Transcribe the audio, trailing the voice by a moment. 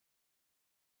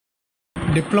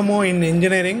Diploma in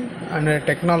Engineering and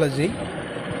Technology,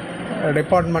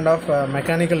 Department of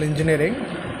Mechanical Engineering.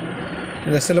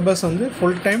 The syllabus on the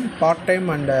full-time, part-time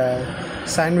and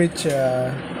sandwich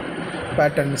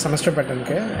pattern, semester pattern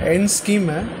end scheme.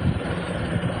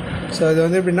 So இது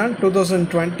வந்து எப்படின்னா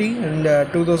 2020 and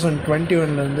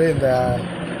 2021 இந்த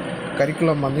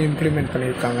curriculum வந்து implement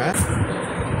பண்ணியிருக்காங்க.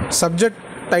 Subject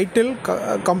title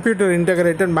computer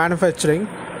integrated manufacturing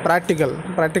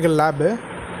practical lab.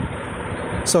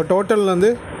 So total வந்து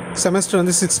semester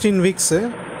வந்து 16 weeks,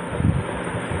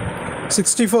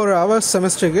 64 hours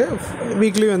செமஸ்டருக்கு,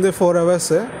 weekly வந்து 4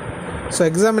 hours. So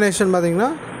examination பார்த்திங்கன்னா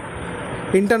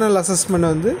இன்டர்னல் அசஸ்மெண்ட்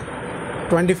வந்து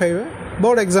 25,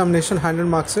 board examination 100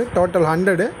 marks, total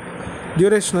 100,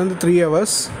 duration வந்து 3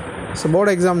 ஹவர்ஸ். ஸோ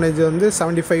போர்டு எக்ஸாமினேஷன் வந்து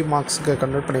 75 மார்க்ஸுக்கு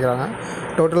கன்வெர்ட் பண்ணிக்கிறாங்க,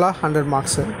 டோட்டலாக 100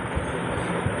 மார்க்ஸு.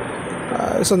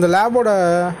 ஸோ இந்த லேபோட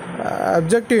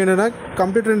அப்ஜெக்டிவ் என்னென்னா,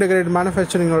 கம்ப்யூட்டர் இன்டகிரேட்டட்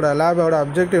மேனுஃபேக்சரிங்கோட லேபோட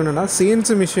அப்ஜெக்டிவ் என்னென்னா,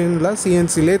 சிஎன்சி மிஷினில்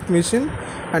CNC lathe machine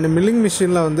and milling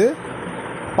மிஷினில் வந்து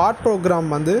பார்ட் ப்ரோக்ராம்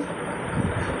வந்து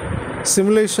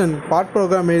சிமுலேஷன், பார்ட்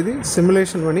ப்ரோக்ராம் எழுதி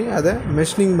சிமுலேஷன் பண்ணி அதை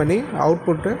மெஷினிங் பண்ணி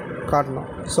அவுட்புட்டு காட்டணும்.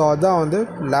 ஸோ அதுதான் வந்து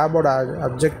லேபோட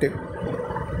அப்ஜெக்டிவ்.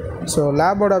 ஸோ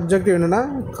லேபோட அப்ஜெக்டிவ் என்னென்னா,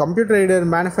 கம்ப்யூட்டர்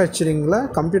இன்டகிரேட்டட்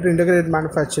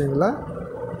மேனுஃபேக்சரிங்கில்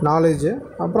நாலேஜு,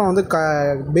 அப்புறம் வந்து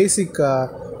பேசிக்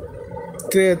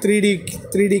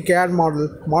 3D CAD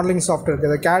மாடலிங் சாஃப்ட்வேர்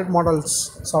இருக்குது. CAD மாடல்ஸ்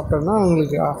சாஃப்ட்வேர்னால்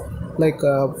உங்களுக்கு like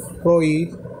ப்ரோஇ,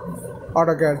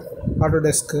 AutoCAD,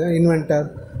 ஆட்டோடெஸ்க்கு, inventor,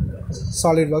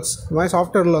 solid works, இந்த மாதிரி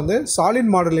சாஃப்ட்வேரில் வந்து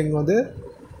சாலிட் மாடலிங் வந்து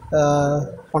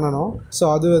பண்ணணும். ஸோ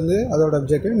அது வந்து அதோட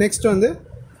அப்ஜெக்டிவ். நெக்ஸ்ட் வந்து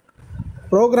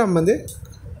ப்ரோக்ராம் வந்து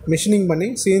மிஷினிங் பண்ணி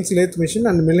CNC lathe machine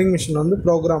and milling machine வந்து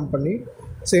ப்ரோக்ராம் பண்ணி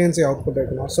சிஎன்சி அவுட்புட்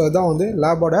வைக்கணும். ஸோ இதுதான் வந்து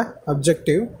லேபோட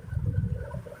அப்ஜெக்டிவ்.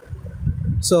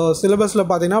 ஸோ சிலபஸில்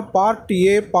பார்த்தீங்கன்னா part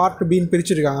A, part pin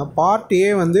பிரிச்சுருக்காங்க. Part A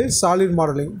வந்து solid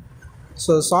modelling.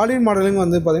 So solid modelling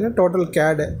வந்து பார்த்திங்கன்னா டோட்டல்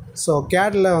கேடு. ஸோ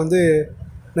கேடில் வந்து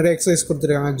நிறைய எக்ஸசைஸ்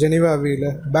கொடுத்துருக்காங்க. ஜெனிவா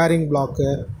வீலு, பேரிங் பிளாக்கு,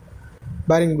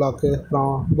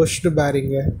 அப்புறம் pushed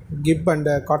bearing, keep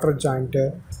and cutter joint,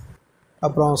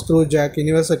 அப்புறம் screw jack,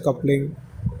 universal coupling.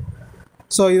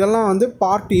 So இதெல்லாம் வந்து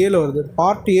பார்ட் ஏல வருது.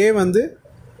 பார்ட் ஏ வந்து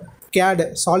கேடு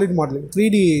solid modelling,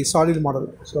 3D solid model.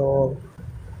 So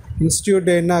institute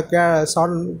என்ன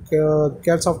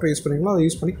கேட் சாஃப்ட்வேர் யூஸ் பண்ணிங்களோ அதை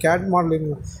யூஸ் பண்ணி கேட் மாடலிங்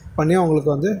பண்ணி அவங்களுக்கு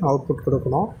வந்து அவுட்புட்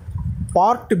கொடுக்கணும்.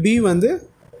 பார்ட் பி வந்து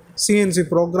CNC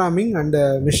programming and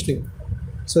machining.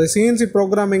 So CNC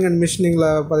programming and மிஷினிங்கில்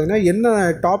பார்த்திங்கன்னா என்ன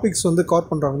டாபிக்ஸ் வந்து கவர்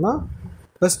பண்ணுறாங்கன்னா,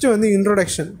 ஃபஸ்ட்டு வந்து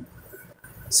இன்ட்ரொடக்ஷன்,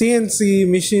 சிஎன்சி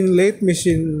மிஷின்,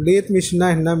 லேத் மிஷின்னா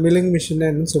என்ன, மில்லிங் மிஷின்னா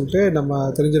என்னன்னு சொல்லிட்டு நம்ம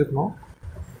தெரிஞ்சிருக்கணும்.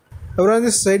 அப்புறம்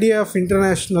வந்து study of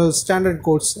international standard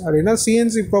quotes. அப்படின்னா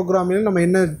சிஎன்சி ப்ரோக்ராமில் நம்ம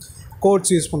என்ன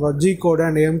கோட்ஸ் யூஸ் பண்ணுறோம், ஜி கோடு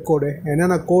அண்ட் எம் கோடு,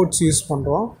 என்னென்ன கோட்ஸ் யூஸ்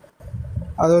பண்ணுறோம்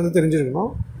அது வந்து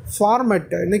தெரிஞ்சிருக்கணும்.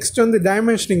 ஃபார்மேட். நெக்ஸ்ட் வந்து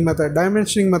டைமென்ஷனிங்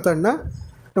மெத்தட்னா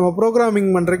நம்ம ப்ரோக்ராமிங்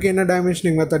பண்ணுறதுக்கு என்ன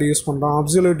டைமென்ஷனிங் மெத்தட் யூஸ் பண்ணுறோம்,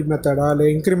 அப்சல்யூட் மெத்தடா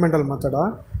இல்லை இன்க்ரிமெண்டல் மெத்தடா,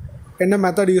 என்ன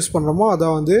மெத்தட் யூஸ் பண்ணுறோமோ அதை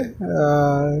வந்து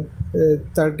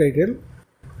தேர்ட் டைட்டில்.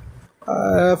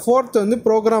 ஃபோர்த் வந்து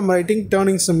program writing,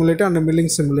 turning simulator and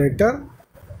milling simulator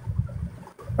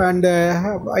and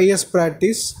IS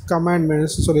practice, command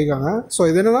menus சொல்லியிருக்காங்க. ஸோ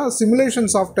இது என்னென்னா, சிமுலேஷன்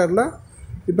சாஃப்ட்வேரில்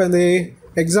இப்போ இந்த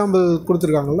எக்ஸாம்பிள்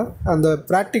கொடுத்துருக்காங்கல்ல, அந்த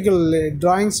ப்ராக்டிக்கல்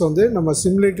ட்ராயிங்ஸ் வந்து நம்ம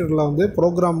சிமுலேட்டரில் வந்து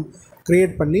ப்ரோக்ராம்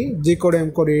க்ரியேட் பண்ணி ஜி கோடு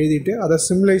எம் கோடு எழுதிட்டு அதை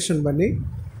சிமுலேஷன் பண்ணி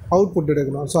அவுட்புட்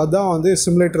எடுக்கணும். ஸோ அதுதான் வந்து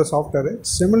சிமுலேட்டர்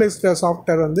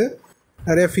சாஃப்ட்வேர் வந்து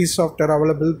நிறைய fees software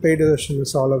available, paid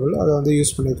versions available, அதை வந்து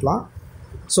யூஸ் பண்ணிக்கலாம்.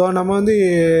 ஸோ நம்ம வந்து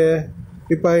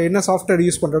இப்போ என்ன சாஃப்ட்வேர்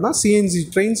யூஸ் பண்ணுறோன்னா, சிஎன்சி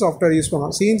ட்ரெயின் சாஃப்ட்வேர் யூஸ்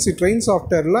பண்ணோம். சிஎன்சி ட்ரெயின்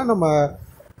சாஃப்ட்வேரில் நம்ம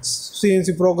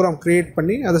சிஎன்சி ப்ரோக்ராம் க்ரியேட்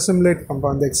பண்ணி அதை சிமுலேட்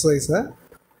பண்ணுறோம் அந்த எக்ஸசைஸை.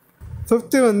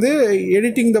 ஃபிஃப்த்து வந்து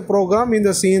எடிட்டிங் த ப்ரோக்ராம்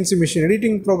இந்த சிஎன்சி மிஷின்.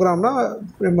 எடிட்டிங் ப்ரோக்ராம்னால்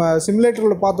நம்ம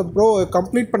சிமுலேட்டரில் பார்த்த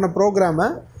கம்ப்ளீட் பண்ண ப்ரோக்ராமை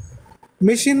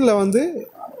மிஷினில் வந்து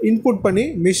இன்புட் பண்ணி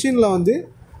மிஷினில் வந்து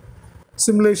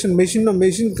சிமுலேஷன்,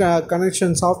 மிஷின்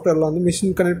கனெக்ஷன் சாஃப்ட்வேரில் வந்து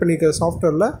மிஷின் கனெக்ட் பண்ணிக்கிற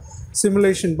சாஃப்ட்வேரில்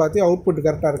சிமுலேஷன் பார்த்து அவுட்புட்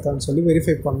கரெக்டாக இருக்கான்னு சொல்லி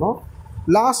வெரிஃபை பண்ணோம்.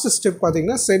 லாஸ்ட் ஸ்டெப்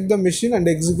பார்த்திங்கன்னா set the machine and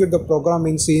execute the program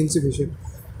in CNC machine.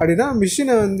 அப்படின்னா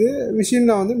மிஷினில்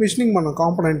வந்து மிஷினிங் பண்ணோம்.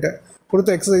 காம்பனண்ட்டை கொடுத்த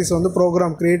எக்ஸசைஸ் வந்து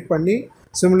ப்ரோக்ராம் க்ரியேட் பண்ணி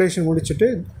சிமுலேஷன் முடிச்சுட்டு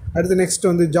அடுத்து நெக்ஸ்ட்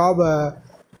வந்து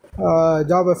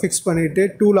ஜாபை ஃபிக்ஸ் பண்ணிவிட்டு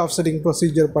டூல் ஆஃப்செட்டிங்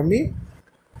ப்ரொசீஜர் பண்ணி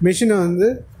மிஷினை வந்து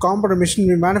மிஷின்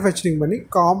மேனுஃபேக்சரிங் பண்ணி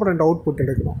காம்பனண்ட் அவுட்புட்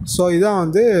எடுக்கணும். ஸோ இதான்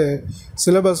வந்து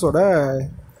சிலபஸோட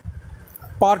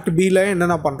பார்ட் பியில்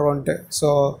என்னென்ன பண்ணுறோன்ட்டு. ஸோ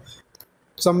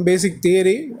சம் பேசிக்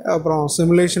தியரி, அப்புறம்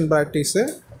சிமுலேஷன் ப்ராக்டிஸு,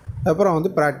 அப்புறம் வந்து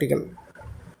ப்ராக்டிக்கல்.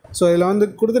 ஸோ இதில் வந்து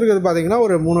கொடுத்துருக்கிறது பார்த்திங்கன்னா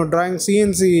ஒரு 3 ட்ராயிங்.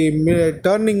 சிஎன்சி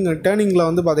டர்னிங்கில்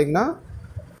வந்து பார்த்திங்கன்னா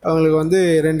அவங்களுக்கு வந்து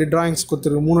 2 drawings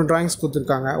கொடுத்துருக்கு 3 drawings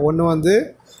கொடுத்துருக்காங்க. ஒன்று வந்து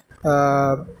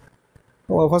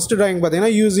ஃபஸ்ட்டு drawing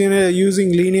பார்த்தீங்கன்னா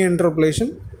using linear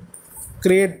interpolation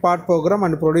create part program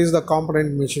and produce the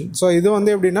component machine. So இது வந்து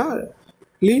எப்படின்னா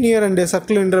linear and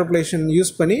circular interpolation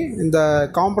use பண்ணி இந்த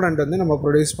காம்பனண்ட் வந்து நம்ம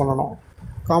ப்ரொடியூஸ் பண்ணணும்.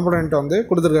 காம்பனண்ட் வந்து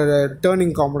கொடுத்துருக்க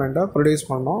டேர்னிங் காம்பனண்ட்டை ப்ரொடியூஸ்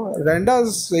பண்ணணும்.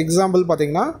 ரெண்டாவது எக்ஸாம்பிள்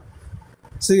பார்த்தீங்கன்னா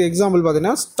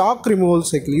stock removal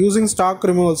cycle. Using stock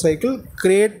removal cycle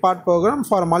create part program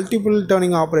for multiple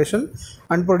turning operation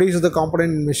and produce the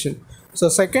component machine. So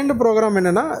second program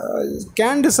என்னென்னா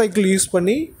கேண்டு சைக்கிள் யூஸ்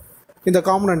பண்ணி இந்த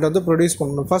காம்பனண்ட் வந்து ப்ரொடியூஸ்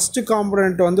பண்ணணும். ஃபஸ்ட்டு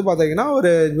காம்பனண்ட் வந்து பார்த்தீங்கன்னா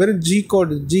ஒரு வெறும் G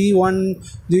code G1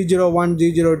 G01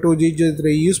 G02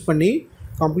 G03 use பண்ணி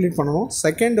கம்ப்ளீட் பண்ணணும்.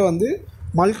 செகண்ட் வந்து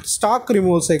ஸ்டாக்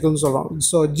ரிமூவல் சைக்கிள்னு சொல்கிறோம்.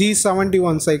 ஸோ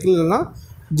G71 சைக்கிள் இல்லைனா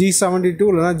G72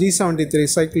 இல்லைனா G73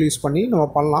 சைக்கிள் யூஸ் பண்ணி நம்ம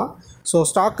பண்ணலாம். ஸோ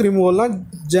ஸ்டாக் ரிமூவல்லாம்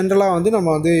ஜென்ரலாக வந்து நம்ம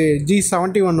வந்து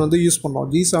G71 வந்து யூஸ் பண்ணுறோம்.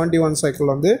 G71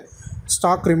 சைக்கிள் வந்து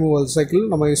ஸ்டாக் ரிமூவல் சைக்கிள்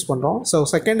நம்ம யூஸ் பண்ணுறோம். So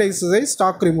second exercise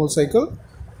stock removal cycle.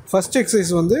 First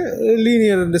exercise வந்து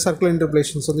லீனியர் அண்ட் சர்க்குலர்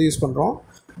இன்டர்போலேஷன்ஸ் வந்து யூஸ் பண்ணுறோம்.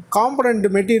 காம்பனண்ட்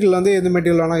மெட்டீரியல் வந்து எந்த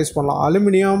மெட்டீரியல் வேணால் யூஸ் பண்ணலாம்.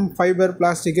 அலுமினியம், ஃபைபர்,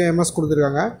 பிளாஸ்டிக்கு எம்எஸ்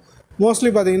கொடுத்துருக்காங்க.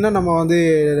 மோஸ்ட்லி பார்த்திங்கன்னா நம்ம வந்து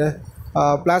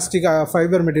பிளாஸ்டிக்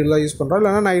ஃபைபர் மெட்டீரியல் தான் யூஸ் பண்ணுறோம்,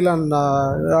 இல்லைனா நைலான்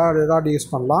ராட் யூஸ்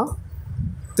பண்ணலாம்.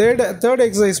 தேர்ட்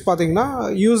எக்ஸசைஸ் பார்த்திங்கன்னா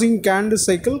using canned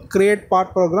cycle create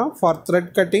part program for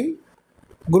thread cutting,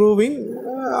 grooving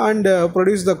and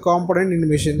produce the component in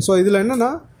machine. So இதில்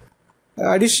என்னென்னா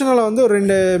அடிஷ்னலாக வந்து ஒரு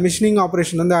 2 மிஷினிங்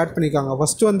ஆப்ரேஷன் வந்து ஆட் பண்ணிக்காங்க.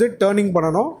 ஃபஸ்ட்டு வந்து டேர்னிங்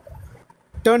பண்ணணும்.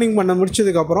 டேர்னிங் பண்ண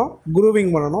முடிச்சதுக்கப்புறம்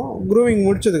க்ரூவிங் பண்ணணும். க்ரூவிங்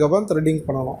முடிச்சதுக்கப்புறம் த்ரெட்டிங்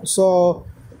பண்ணணும். ஸோ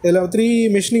இதில் 3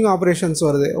 மிஷினிங் ஆப்ரேஷன்ஸ்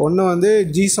வருது. ஒன்று வந்து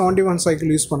G71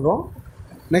 சைக்கிள் யூஸ் பண்ணுறோம்.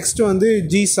 நெக்ஸ்ட்டு வந்து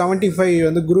G75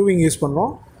 வந்து க்ரூவிங் யூஸ்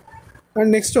பண்ணுறோம்.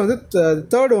 அண்ட் நெக்ஸ்ட் வந்து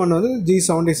தேர்ட் ஒன் வந்து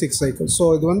G76 சைக்கிள். ஸோ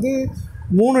இது வந்து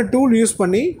 3 டூல் யூஸ்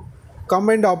பண்ணி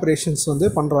கம்பைன்ட் ஆப்ரேஷன்ஸ் வந்து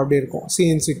பண்ணுற அப்படி இருக்கும்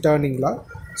சிஎன்சி டேர்னிங்கில்.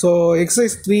 ஸோ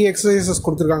எக்ஸசைஸ் 3 எக்ஸசைசஸ்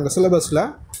கொடுத்துருக்காங்க சிலபஸில்.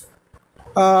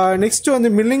 நெக்ஸ்ட்டு வந்து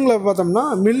மில்லிங்கில் பார்த்தோம்னா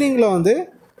மில்லிங்கில் வந்து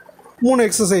 3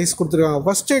 எக்ஸசைஸ் கொடுத்துருக்காங்க.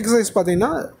 ஃபஸ்ட்டு எக்ஸசைஸ்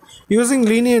பார்த்திங்கன்னா using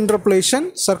linear interpolation,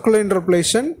 circular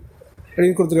interpolation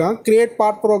அப்படின்னு கொடுத்துருக்காங்க. Create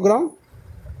part program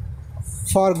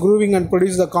for grooving and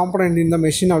produce the component in the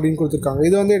machine அப்படின்னு கொடுத்துருக்காங்க.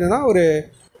 இது வந்து என்னென்னா ஒரு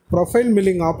ப்ரொஃபைல்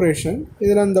மில்லிங் ஆப்ரேஷன்.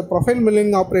 இதில் இந்த ப்ரொஃபைல்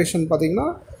மில்லிங் ஆப்ரேஷன் பார்த்திங்கன்னா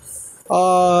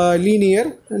linear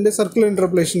and circular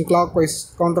interpolation clock wise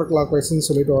counter clock வைஸ்ன்னு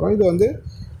சொல்லிட்டு வரோம். இது வந்து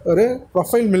ஒரு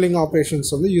ப்ரொஃபைல் மில்லிங் ஆப்ரேஷன்ஸ்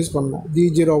வந்து யூஸ் பண்ணணும்.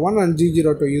 G01 அண்ட்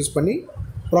G02 யூஸ் பண்ணி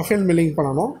ப்ரொஃபைல் மில்லிங்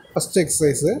பண்ணணும் ஃபஸ்ட்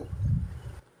எக்ஸசைஸு.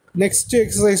 நெக்ஸ்ட்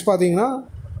எக்ஸசைஸ் பார்த்தீங்கன்னா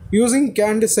using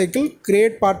canned cycle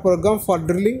create part program for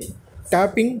drilling,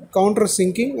 taping, counter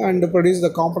singing and produce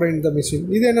the component in the machine.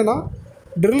 இது என்னென்னா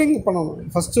drilling பண்ணணும்.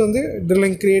 First வந்து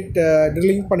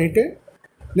drilling பண்ணிவிட்டு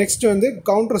next வந்து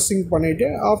counter sink பண்ணிவிட்டு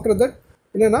ஆஃப்டர் தட்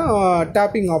என்னென்னா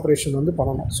டேப்பிங் ஆப்ரேஷன் வந்து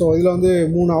பண்ணணும். ஸோ இதில் வந்து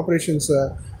 3 ஆப்ரேஷன்ஸ்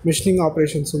மிஷினிங்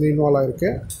ஆப்ரேஷன்ஸ் வந்து இன்வால்வ் ஆகிருக்கு.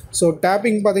 ஸோ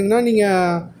டேப்பிங் பார்த்திங்கன்னா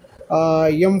நீங்கள்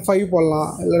M5 போடலாம்,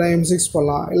 இல்லைனா M6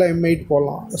 போடலாம், இல்லை M8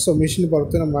 போடலாம். ஸோ மிஷின்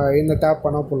பொறுத்து நம்ம என்ன டேப்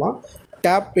பண்ணால் போடலாம்.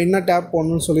 என்ன டேப்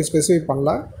போடணும்னு சொல்லி ஸ்பெசிஃபை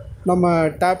பண்ணல, நம்ம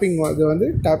டேப்பிங்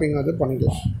வந்து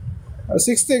பண்ணிக்கலாம்.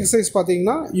 6th எக்ஸசைஸ்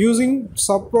பார்த்திங்கன்னா using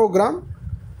sub program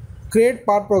create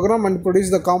part program and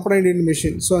produce the component in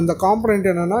machine. So இந்த காம்பனண்ட்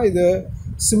என்னென்னா இது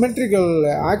symmetrical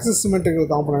axis symmetrical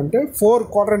component 4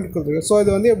 quadrant கொடுத்துருக்கு. ஸோ இது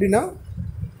வந்து எப்படின்னா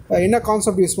என்ன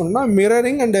கான்செப்ட் யூஸ் பண்ணணும்னா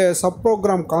mirroring and sub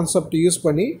program concept use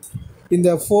பண்ணி இந்த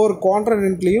 4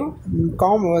 குவாட்ரண்ட்லேயும்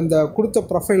இந்த கொடுத்த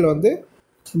ப்ரொஃபைல் வந்து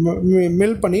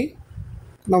மில் பண்ணி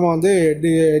நம்ம வந்து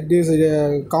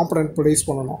காம்பனண்ட் ப்ரொடியூஸ்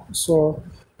பண்ணணும்.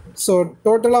 ஸோ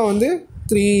டோட்டலாக வந்து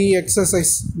 3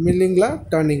 எக்ஸசைஸ் மில்லிங்கில்,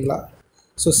 டர்னிங்கில்.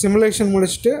 ஸோ சிமுலேஷன்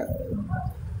முடிச்சுட்டு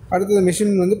அடுத்தது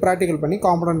மிஷின் வந்து ப்ராக்டிக்கல் பண்ணி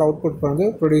காம்பனண்ட் அவுட்புட் வந்து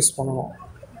ப்ரொடியூஸ் பண்ணணும்.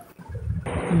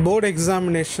 போர்டு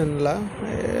எக்ஸாமினேஷனில்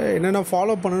என்னென்ன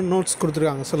ஃபாலோ பண்ணணும் நோட்ஸ்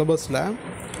கொடுத்துருக்காங்க சிலபஸில்.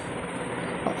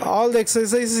 All the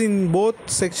exercise in both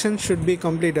section should be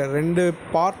completed. 2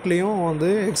 பார்ட்லேயும் வந்து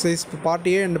exercise part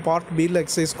A and part பியில்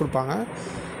எக்ஸசைஸ் கொடுப்பாங்க.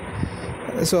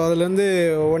 ஸோ அதுலேருந்து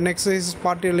 1 எக்ஸசைஸ்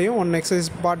பார்ட் ஏலையும் 1 எக்ஸசைஸ்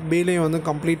பார்ட் பிலையும் வந்து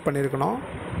கம்ப்ளீட் பண்ணியிருக்கணும்.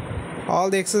 All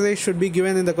the exercise should be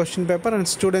given in the question paper and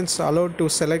students allowed to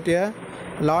select a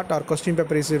lot or question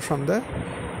paper received from the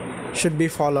should be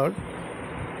followed.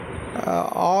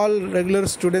 All regular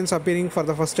students appearing for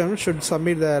the first time should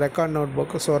submit the record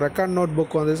notebook. So record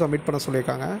notebook வந்து submit பண்ண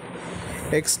சொல்லியிருக்காங்க.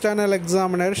 External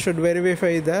examiner should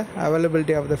verify the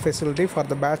availability of the facility for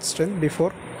the batch strength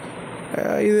before.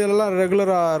 இதெல்லாம்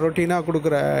ரெகுலராக ரொட்டீனாக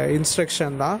கொடுக்குற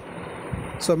instruction தான்.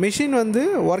 So machine வந்து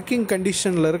working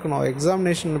கண்டிஷனில் இருக்கணும்.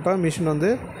 எக்ஸாமினேஷன் இப்போ மிஷின் வந்து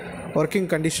ஒர்க்கிங்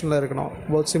கண்டிஷனில் இருக்கணும்.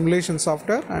 Both simulation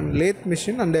software and lathe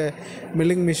machine and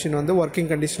milling machine வந்து ஒர்க்கிங்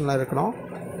கண்டிஷனில் இருக்கணும்.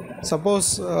 சப்போஸ்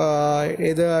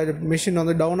எது மிஷின்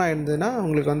வந்து டவுன் ஆகிருந்ததுன்னா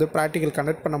உங்களுக்கு வந்து ப்ராக்டிக்கல்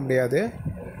கண்டக்ட் பண்ண முடியாது.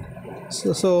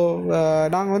 ஸோ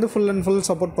நாங்கள் வந்து ஃபுல் அண்ட் ஃபுல்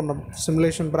சப்போர்ட் பண்ணுறோம்.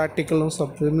 Simulation ப்ராக்டிக்கலும்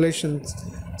simulation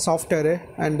software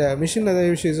and machine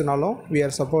எதாவது இஷ்யூஸ்னாலும் we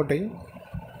are supporting.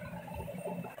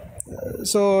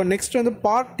 So next வந்து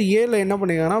பார்ட் ஏல என்ன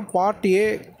பண்ணிங்கன்னா, பார்ட் ஏ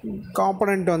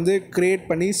காம்பனண்ட் வந்து க்ரியேட்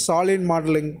பண்ணி சாலிட்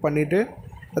மாடலிங் பண்ணிவிட்டு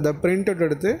அதை பிரிண்ட் அவுட்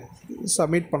எடுத்து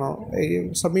சப்மிட்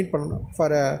பண்ணணும்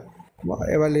for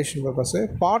evaluation purpose.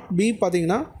 Part B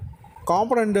பார்த்திங்கன்னா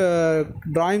காம்பனண்ட்டு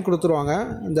ட்ராயிங் கொடுத்துருவாங்க.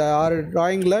 இந்த 6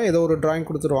 ட்ராயிங்கில் ஏதோ ஒரு ட்ராயிங்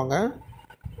கொடுத்துருவாங்க.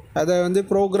 அதை வந்து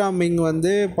ப்ரோக்ராமிங்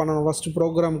வந்து பண்ணணும். ஃபஸ்ட்டு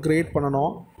ப்ரோக்ராம் க்ரியேட்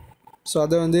பண்ணணும். ஸோ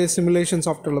அதை வந்து சிமுலேஷன்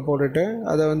சாஃப்ட்வேரில் போட்டுட்டு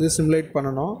அதை வந்து சிமுலேட்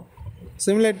பண்ணணும்.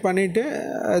 சிமுலேட் பண்ணிவிட்டு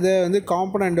அதை வந்து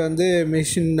காம்பனண்ட் வந்து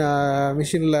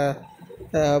மிஷினில்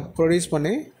ப்ரொடியூஸ்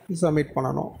பண்ணி சப்மிட்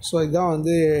பண்ணணும். ஸோ இதுதான்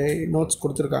வந்து நோட்ஸ்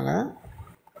கொடுத்துருக்காங்க.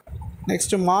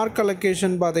 நெக்ஸ்ட்டு மார்க்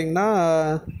அலோகேஷன் பார்த்திங்கன்னா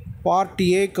பார்ட்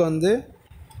ஏக்கு வந்து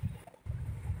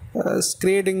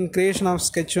கிரியேஷன் ஆஃப்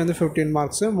ஸ்கெட்ச் வந்து 15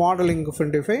 மார்க்ஸு, மாடலிங்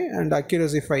 25 அண்ட்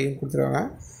அக்யூரசி 5 கொடுத்துருக்காங்க.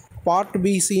 பார்ட்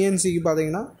பி சிஎன்சிக்கு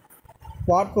பார்த்திங்கன்னா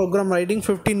part program writing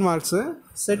 15 marks,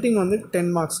 setting வந்து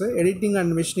 10 மார்க்ஸு, எடிட்டிங்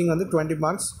அண்ட் மிஷினிங் வந்து 20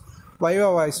 மார்க்ஸ், வைவா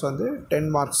வாய்ஸ் வந்து 10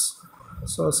 மார்க்ஸ்.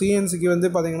 ஸோ சிஎன்சிக்கு வந்து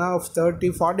பார்த்திங்கன்னா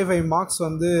 45 மார்க்ஸ்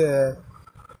வந்து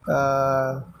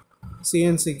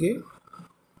சிஎன்சிக்கு,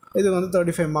 இது வந்து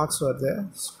 35 மார்க்ஸ் வருது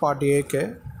பார்ட் ஏக்கு.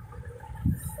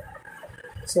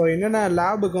 ஸோ என்னென்ன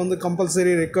லேபுக்கு வந்து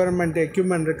compulsory equipment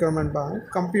requirement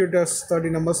computers 30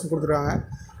 numbers கொடுத்துருக்காங்க.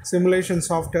 சிமுலேஷன்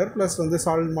சாஃப்ட்வேர் ப்ளஸ் வந்து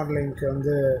சாலிட் மாடலிங்க்கு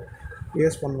வந்து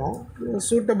யூஸ் பண்ணோம்.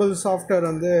 சூட்டபிள் சாஃப்ட்வேர்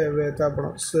வந்து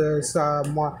தேவைப்படும்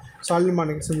சாலிட்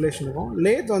மாடலிங் சிமுலேஷனுக்கும்.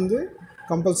 லேத் வந்து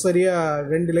கம்பல்சரியாக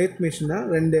 2 லேத் மிஷினு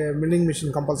 2 மில்லிங்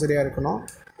மிஷின் கம்பல்சரியாக இருக்கணும்.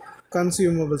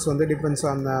 கன்சியூமபிள்ஸ் வந்து டிபெண்ட்ஸ்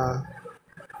ஆன்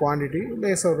குவான்டிட்டி,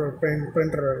 லேசர் ஒரு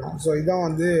பிரிண்டர் இருக்கணும். ஸோ இதான்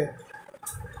வந்து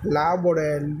லேபோட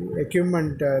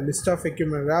equipment list of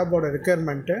equipment லேபோட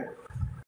requirement.